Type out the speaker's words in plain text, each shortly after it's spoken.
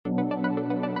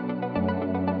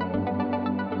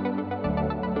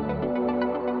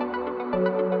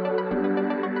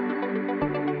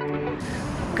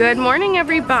Good morning,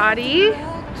 everybody.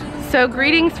 So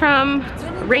greetings from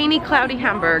rainy, cloudy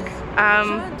Hamburg.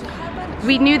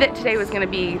 We knew that today was going to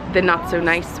be the not so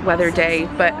nice weather day,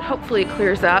 but hopefully it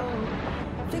clears up.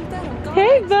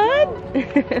 Hey, bud.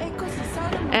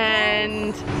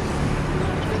 And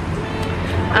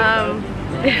oh,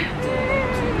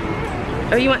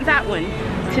 you want that one?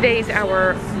 Today's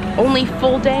our only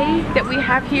full day that we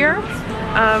have here.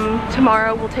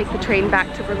 Tomorrow we'll take the train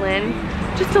back to Berlin.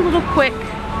 Just a little quick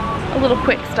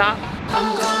stop.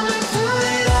 I'm gonna do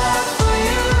it all for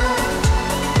you.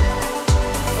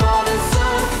 Falling so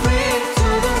free to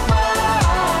the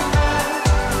world.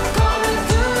 Gonna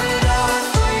do it all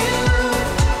for you.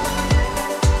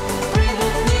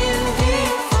 Breathing in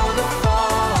deep for the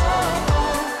fall.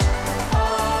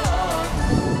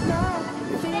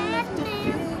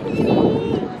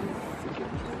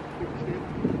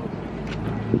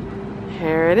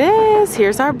 Here it is.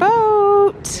 Here's our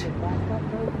boat.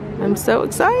 I'm so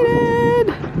excited.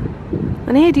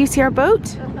 Linnea, do you see our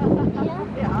boat?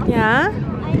 Yeah? Yeah?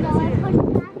 I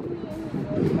know,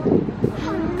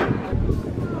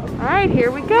 Alright, here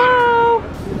we go.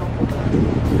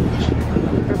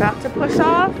 We're about to push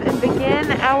off and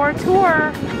begin our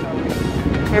tour.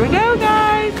 Here we go,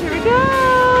 guys. Here we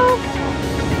go.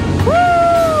 Woo!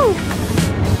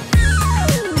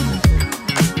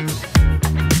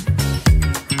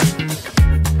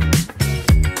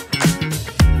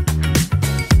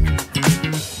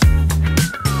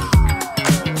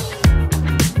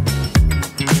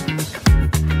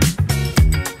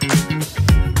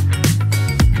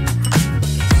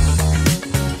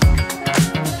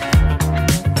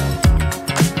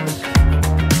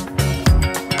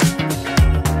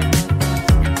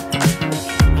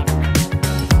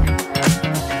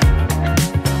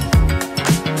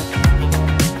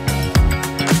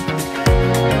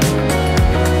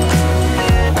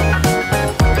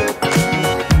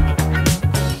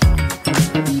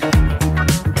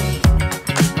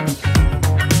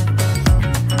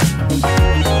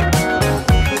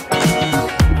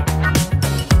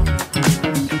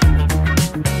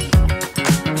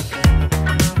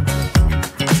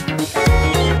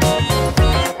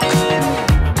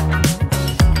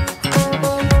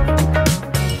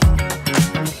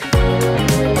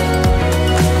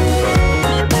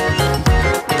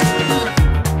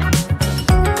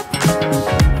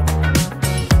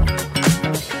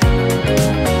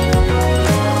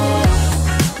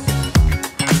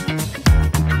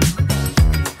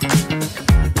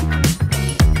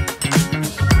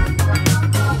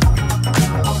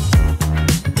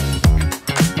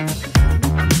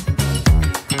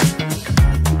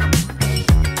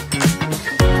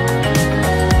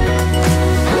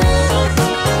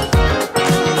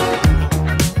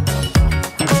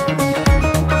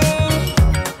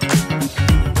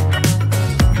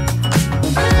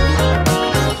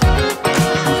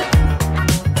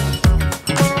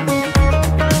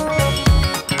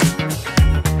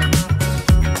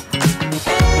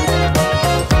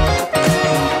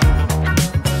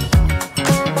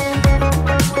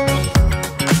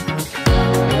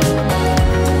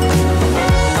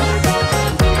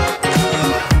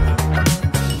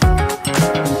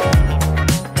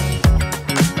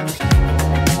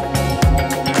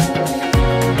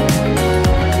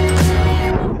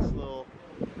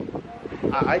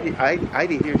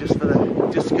 I'd eat here just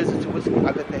because it's whiskey.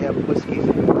 I bet they have whiskeys.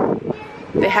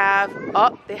 They have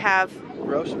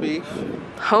roast beef,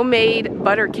 homemade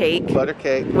butter cake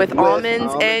with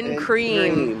almonds and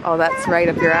cream. Oh, that's right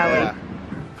up your alley. Yeah.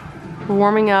 We're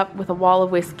warming up with a wall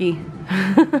of whiskey.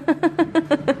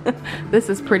 This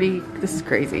is crazy. This is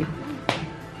crazy.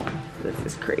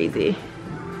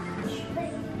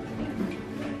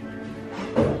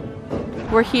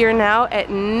 We're here now at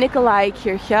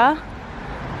Nikolaikirche.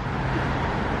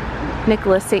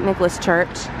 St. Nicholas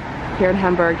Church here in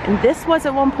Hamburg. And this was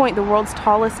at one point the world's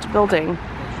tallest building.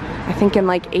 I think in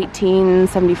like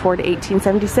 1874 to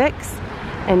 1876.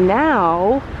 And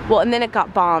now, well, and then it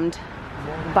got bombed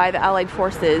by the Allied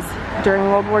forces during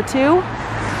World War II.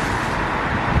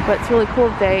 But it's really cool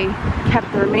that they kept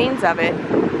the remains of it.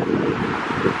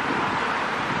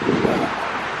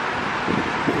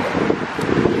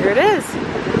 Here it is.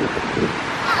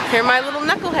 Here are my little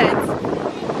knuckleheads.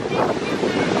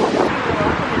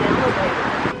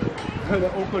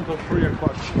 They're open till 3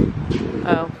 o'clock.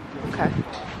 Oh, okay.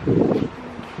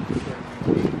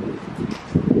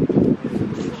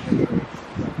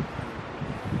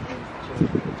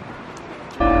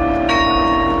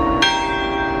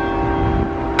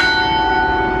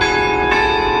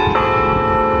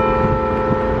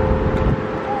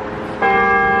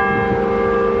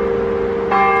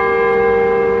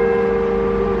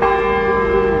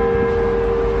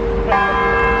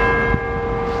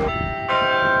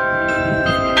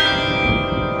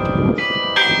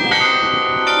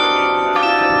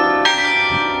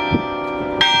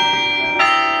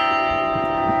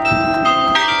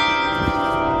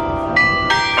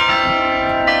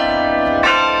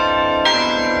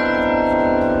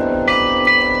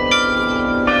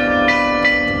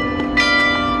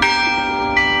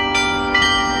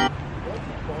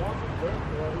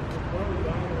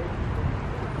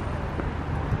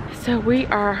 we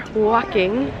are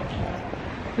walking.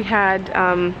 We had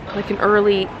like an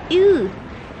early, ew,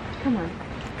 come on.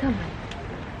 Oh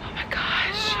my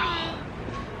gosh, y'all,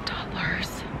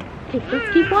 toddlers. Okay,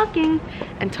 let's keep walking.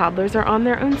 And toddlers are on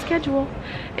their own schedule.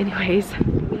 Anyways,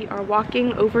 we are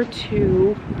walking over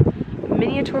to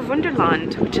Miniatur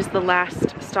Wunderland, which is the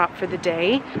last stop for the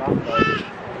day.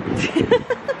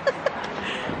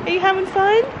 Are you having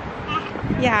fun?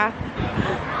 Yeah.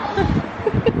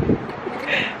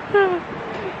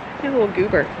 You're a little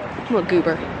goober.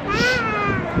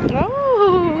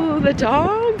 Oh, the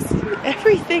dogs.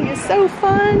 Everything is so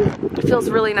fun. It feels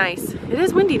really nice. It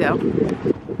is windy though.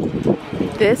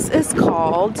 This is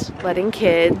called letting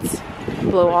kids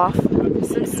blow off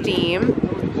some steam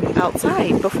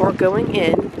outside before going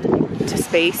in to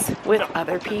space with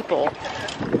other people.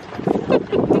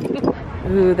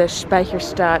 Ooh, the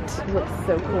Speicherstadt looks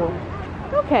so cool.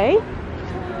 Okay.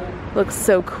 Looks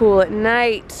so cool at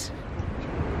night.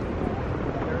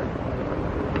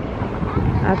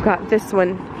 I've got this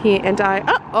one. He and I.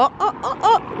 Oh.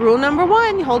 Rule number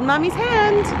 1, hold mommy's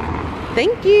hand.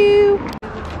 Thank you.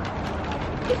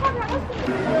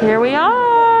 Here we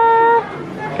are.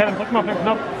 Kevin, drück mal auf den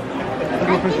Knopf. Drück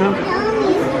mal auf den Knopf.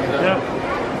 Ja.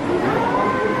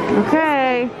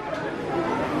 Okay.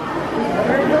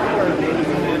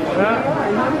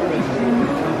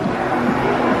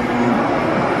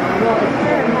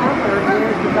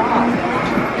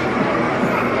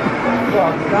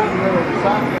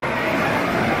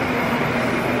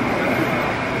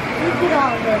 Look at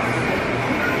all this.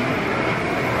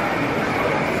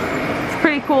 It's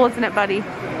pretty cool, isn't it, buddy?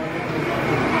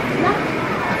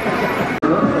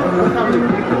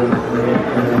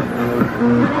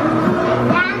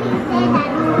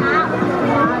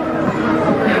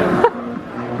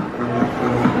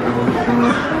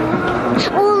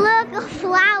 Oh, look,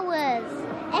 flowers.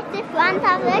 It's in front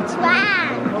of the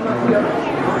train.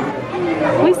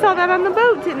 We saw that on the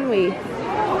boat, didn't we?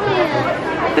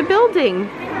 The building.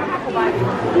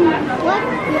 What?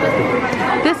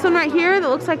 This one right here that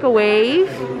looks like a wave.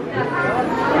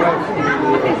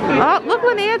 Oh, look,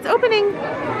 Linnea, it's opening.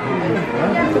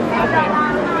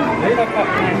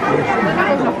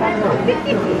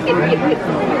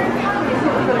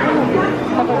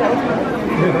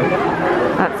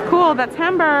 That's cool. That's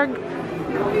Hamburg.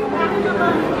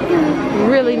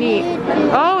 Really neat.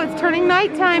 Oh, it's turning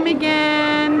nighttime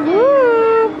again.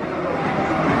 Woo!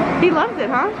 He loves it,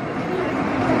 huh?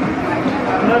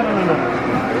 No.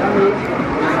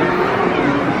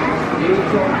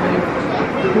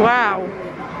 Wow.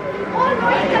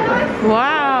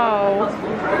 Wow.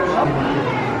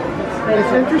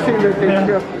 It's interesting that they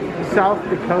took South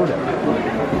Dakota.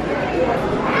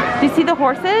 Do you see the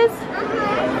horses?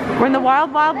 We're in the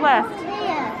Wild Wild West.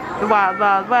 The Wild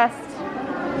Wild West.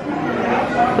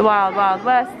 The Wild Wild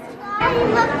West.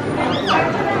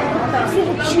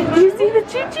 Do you see the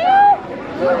choo-choo?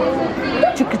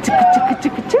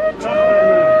 Choo-choo-choo-choo-choo-choo.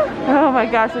 Oh my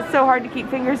gosh, it's so hard to keep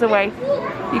fingers away.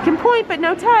 You can point, but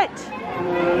no touch. We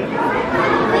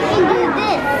can do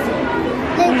this.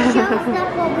 Let's show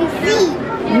stuff what we see.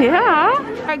 Yeah.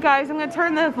 All right, guys, I'm going to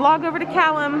turn the vlog over to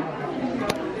Callum.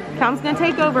 Callum's going to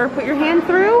take over. Put your hand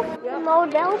through.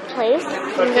 Model place.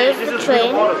 And there's the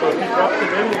train.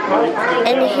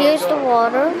 And here's the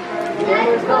water.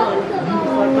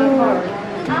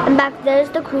 And back there's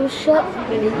the cruise ship.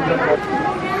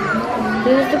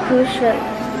 Here's the cruise ship.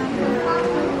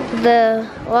 The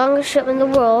longest ship in the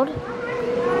world.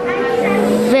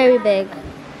 Very big.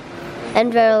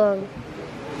 And very long.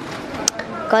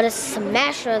 Got a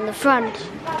smasher in the front.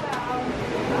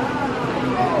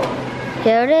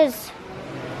 Here it is.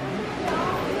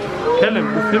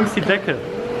 Callum, du filmst die Decke.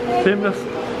 Film das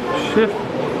Schiff.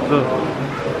 So.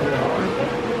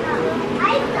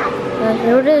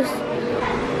 Here it is.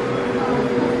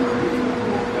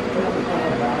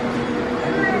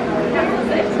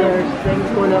 There's things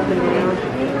going up and down.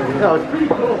 No, it's pretty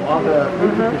cool. All the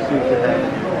movie pursuits they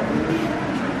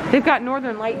have. They've got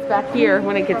northern lights back here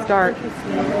when it gets dark.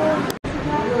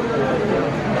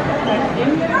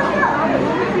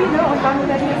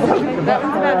 That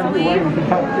one's about to leave.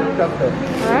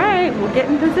 Alright, we'll get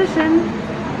in position.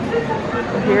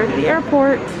 We're here at the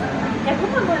airport.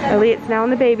 Elliot's now in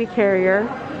the baby carrier.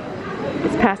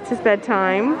 It's past his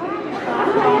bedtime.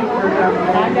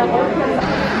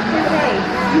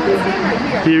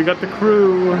 Here you got the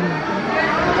crew.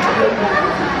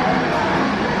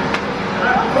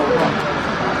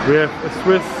 We have a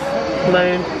Swiss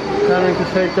plane coming to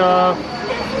take off.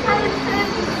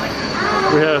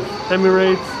 We have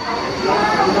Emirates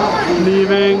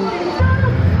leaving.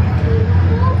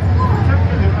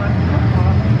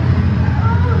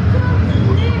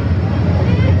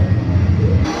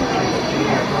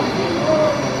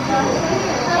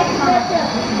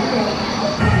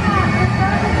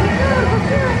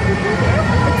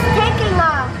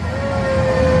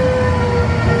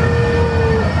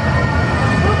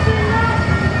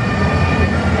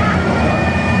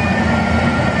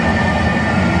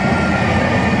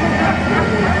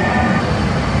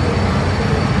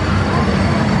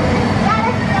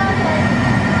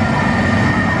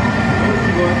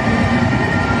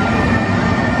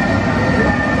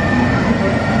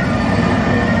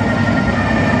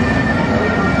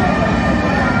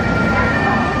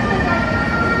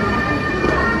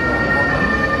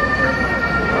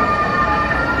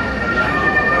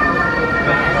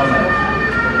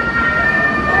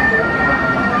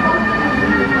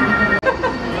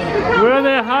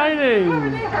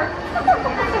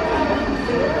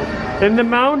 In the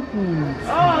mountains.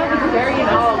 Oh, it's very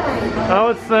old. Oh,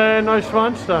 it's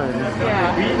Neuschwanstein.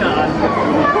 Yeah.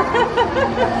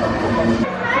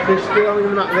 They're still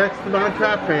in the, that's the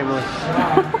Montrap family.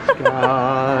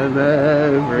 Sky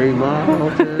every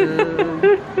mountain.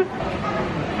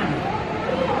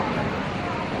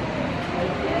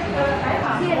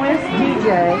 Swiss DJ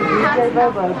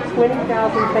Bobo,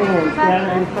 20,000 fans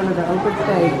gathered in front of the open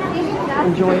stage.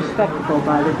 Enjoy a spectacle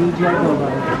by the DJ Bobo.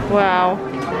 Wow.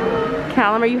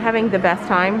 Callum, are you having the best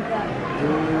time?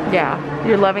 Yeah.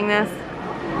 You're loving this?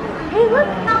 Hey, look.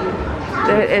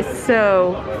 It is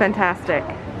so fantastic.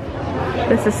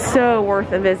 This is so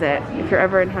worth a visit if you're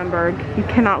ever in Hamburg. You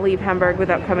cannot leave Hamburg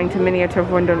without coming to Miniatur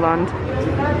Wunderland.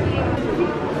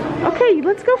 Okay,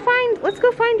 let's go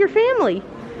find your family.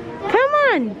 Come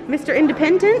on, Mr.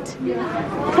 Independent.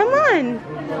 Come on.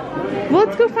 Well,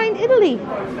 let's go find Italy.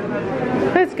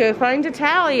 Let's go find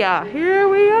Italia. Here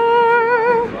we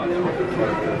are.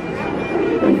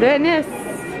 Venice.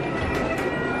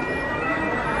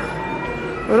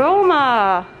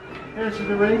 Roma. Here's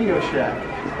the Radio Shack.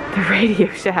 The Radio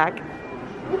Shack.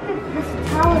 Look at this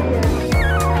tower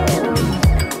here.